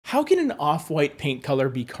How can an off-white paint color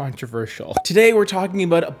be controversial? Today we're talking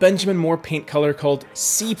about a Benjamin Moore paint color called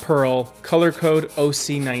SEAPEARL, color code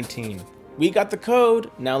OC19. We got the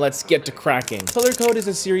code, now let's get to cracking. Color Code is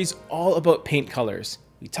a series all about paint colors.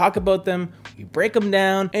 We talk about them, we break them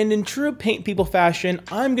down, and in true paint people fashion,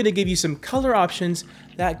 I'm gonna give you some color options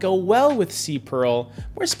that go well with SEAPEARL,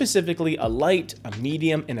 more specifically a light, a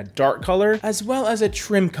medium, and a dark color, as well as a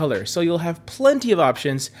trim color, so you'll have plenty of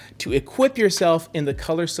options to equip yourself in the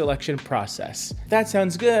color selection process. If that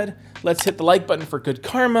sounds good, let's hit the like button for good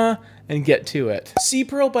karma and get to it.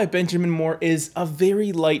 SEAPEARL by Benjamin Moore is a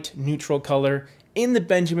very light neutral color in the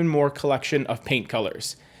Benjamin Moore collection of paint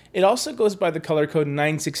colors. It also goes by the color code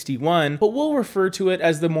 961, but we'll refer to it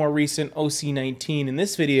as the more recent OC19 in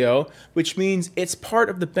this video, which means it's part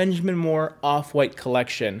of the Benjamin Moore Off-White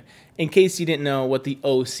collection, in case you didn't know what the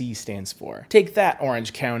OC stands for. Take that,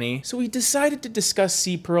 Orange County. So we decided to discuss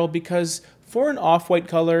SEAPEARL because for an off-white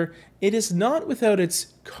color, it is not without its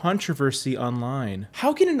controversy online.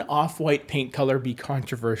 How can an off-white paint color be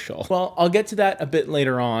controversial? Well, I'll get to that a bit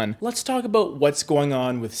later on. Let's talk about what's going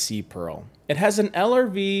on with SEAPEARL. It has an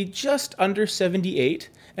LRV just under 78,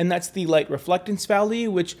 and that's the light reflectance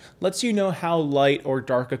value, which lets you know how light or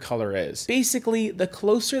dark a color is. Basically, the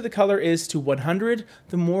closer the color is to 100,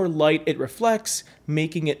 the more light it reflects,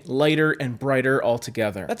 making it lighter and brighter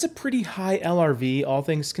altogether. That's a pretty high LRV, all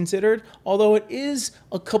things considered, although it is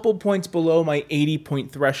a couple points below my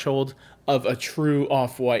 80-point threshold of a true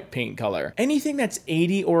off-white paint color. Anything that's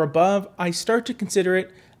 80 or above, I start to consider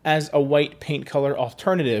it as a white paint color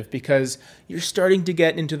alternative because you're starting to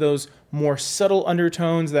get into those more subtle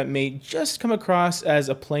undertones that may just come across as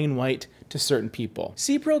a plain white to certain people.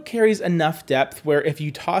 SEAPEARL carries enough depth where if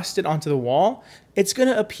you tossed it onto the wall, it's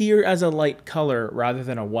gonna appear as a light color rather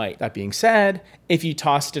than a white. That being said, if you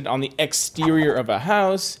tossed it on the exterior of a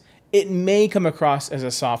house, it may come across as a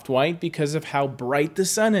soft white because of how bright the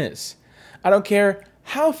sun is. I don't care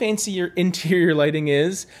how fancy your interior lighting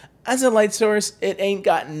is, as a light source, it ain't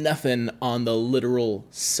got nothing on the literal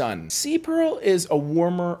sun. SEAPEARL is a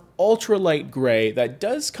warmer, ultralight gray that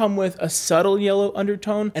does come with a subtle yellow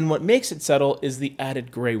undertone, and what makes it subtle is the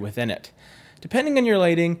added gray within it. Depending on your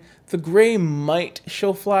lighting, the gray might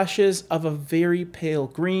show flashes of a very pale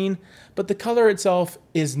green, but the color itself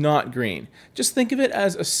is not green. Just think of it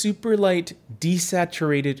as a super light,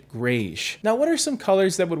 desaturated grayish. Now, what are some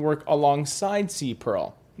colors that would work alongside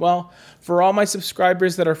SEAPEARL? Well, for all my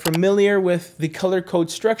subscribers that are familiar with the color code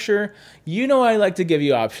structure, you know I like to give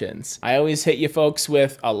you options. I always hit you folks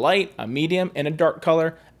with a light, a medium, and a dark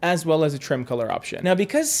color, as well as a trim color option. Now,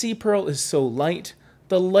 because SEAPEARL is so light,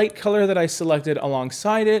 the light color that I selected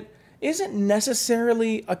alongside it isn't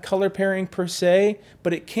necessarily a color pairing per se,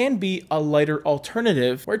 but it can be a lighter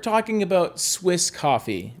alternative. We're talking about Swiss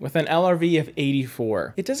Coffee with an LRV of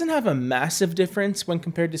 84. It doesn't have a massive difference when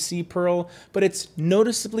compared to SEAPEARL, but it's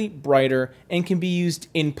noticeably brighter and can be used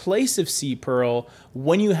in place of SEAPEARL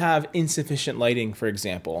when you have insufficient lighting, for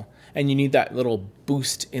example, and you need that little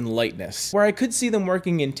boost in lightness. Where I could see them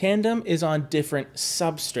working in tandem is on different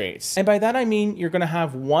substrates. And by that I mean you're gonna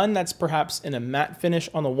have one that's perhaps in a matte finish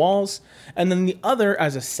on the walls, and then the other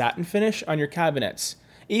as a satin finish on your cabinets.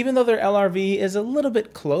 Even though their LRV is a little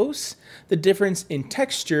bit close, the difference in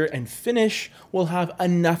texture and finish will have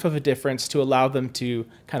enough of a difference to allow them to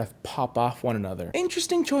kind of pop off one another.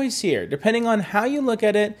 Interesting choice here. Depending on how you look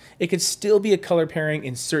at it, it could still be a color pairing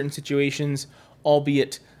in certain situations,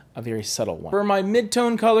 albeit a very subtle one. For my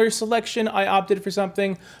mid-tone color selection, I opted for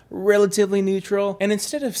something relatively neutral, and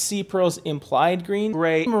instead of SEAPEARL's implied green,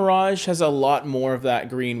 gray Mirage has a lot more of that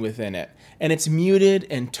green within it, and it's muted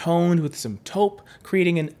and toned with some taupe,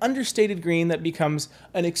 creating an understated green that becomes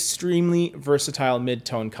an extremely versatile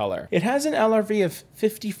mid-tone color. It has an LRV of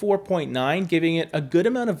 54.9, giving it a good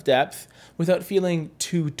amount of depth without feeling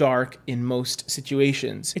too dark in most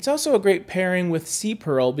situations. It's also a great pairing with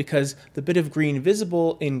SEAPEARL because the bit of green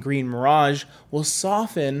visible in Green Mirage will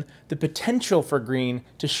soften the potential for green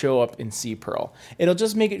to show up in SEAPEARL. It'll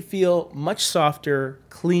just make it feel much softer,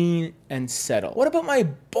 clean, and settled. What about my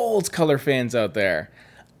bold color fans out there?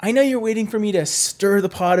 I know you're waiting for me to stir the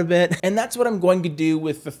pot a bit, and that's what I'm going to do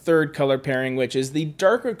with the third color pairing, which is the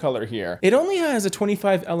darker color here. It only has a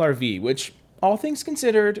 25 LRV, which all things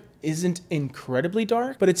considered isn't incredibly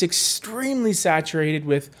dark, but it's extremely saturated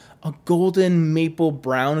with a golden maple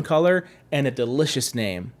brown color and a delicious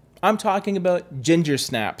name. I'm talking about Ginger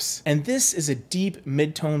Snaps. And this is a deep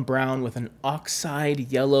mid-tone brown with an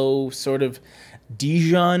oxide yellow sort of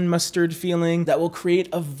Dijon mustard feeling that will create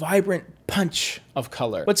a vibrant punch of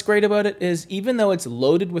color. What's great about it is even though it's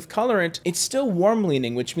loaded with colorant, it's still warm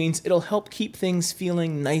leaning, which means it'll help keep things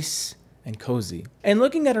feeling nice and cozy. And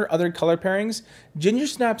looking at our other color pairings, Ginger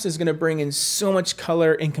Snaps is going to bring in so much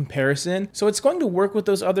color in comparison. So it's going to work with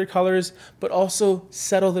those other colors, but also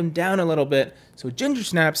settle them down a little bit so Ginger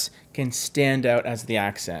Snaps can stand out as the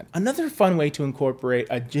accent. Another fun way to incorporate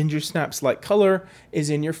a Ginger Snaps-like color is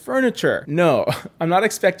in your furniture. No, I'm not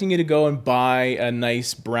expecting you to go and buy a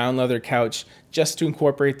nice brown leather couch just to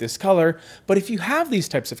incorporate this color, but if you have these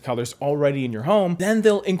types of colors already in your home, then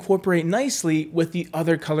they'll incorporate nicely with the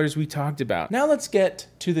other colors we talked about. Now let's get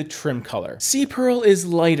to the trim color. Sea Pearl is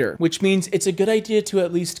lighter, which means it's a good idea to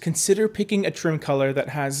at least consider picking a trim color that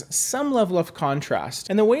has some level of contrast.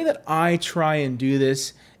 And the way that I try and do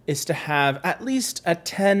this is to have at least a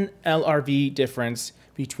 10 LRV difference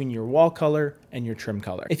between your wall color and your trim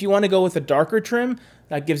color. If you want to go with a darker trim,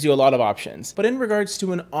 that gives you a lot of options. But in regards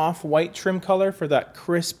to an off-white trim color for that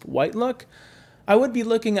crisp white look, I would be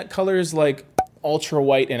looking at colors like ultra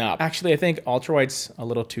white and up. Actually, I think ultra white's a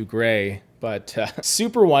little too gray, but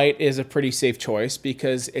super white is a pretty safe choice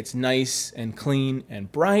because it's nice and clean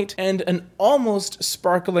and bright, and an almost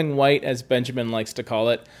sparkling white, as Benjamin likes to call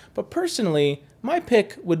it. But personally, my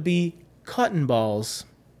pick would be cotton balls.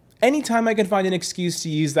 Anytime I can find an excuse to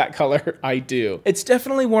use that color, I do. It's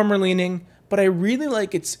definitely warmer leaning, but I really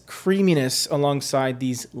like its creaminess alongside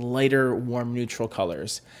these lighter, warm neutral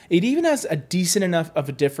colors. It even has a decent enough of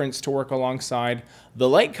a difference to work alongside the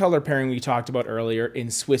light color pairing we talked about earlier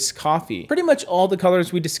in Swiss Coffee. Pretty much all the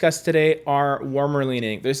colors we discussed today are warmer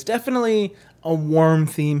leaning. There's definitely a warm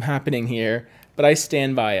theme happening here, but I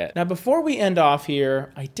stand by it. Now, before we end off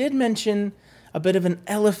here, I did mention a bit of an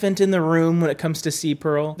elephant in the room when it comes to Sea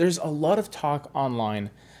Pearl. There's a lot of talk online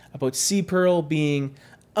about Sea Pearl being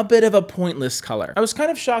a bit of a pointless color. I was kind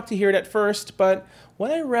of shocked to hear it at first, but when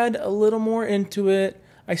I read a little more into it,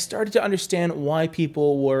 I started to understand why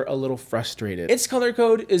people were a little frustrated. Its color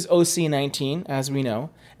code is OC19, as we know,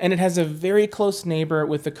 and it has a very close neighbor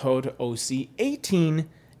with the code OC18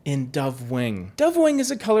 in Dove Wing. Dove Wing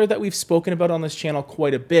is a color that we've spoken about on this channel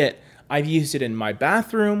quite a bit. I've used it in my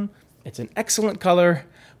bathroom. It's an excellent color,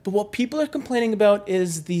 but what people are complaining about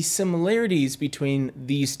is the similarities between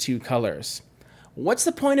these two colors. What's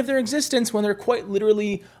the point of their existence when they're quite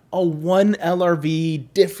literally a 1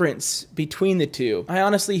 LRV difference between the two? I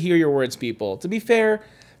honestly hear your words, people. To be fair,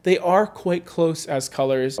 they are quite close as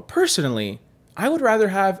colors. But personally, I would rather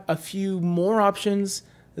have a few more options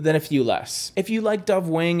than a few less. If you like Dove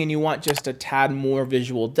Wing and you want just a tad more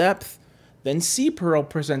visual depth, then Sea Pearl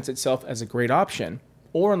presents itself as a great option.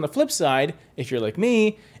 Or on the flip side, if you're like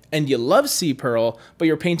me and you love Sea Pearl, but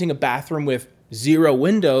you're painting a bathroom with 0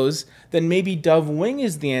 windows, then maybe Dove Wing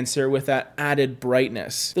is the answer with that added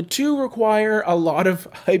brightness. The two require a lot of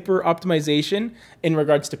hyper optimization in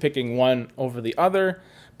regards to picking one over the other,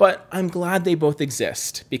 but I'm glad they both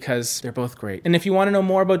exist because they're both great. And if you want to know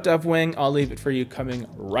more about Dove Wing, I'll leave it for you coming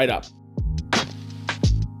right up.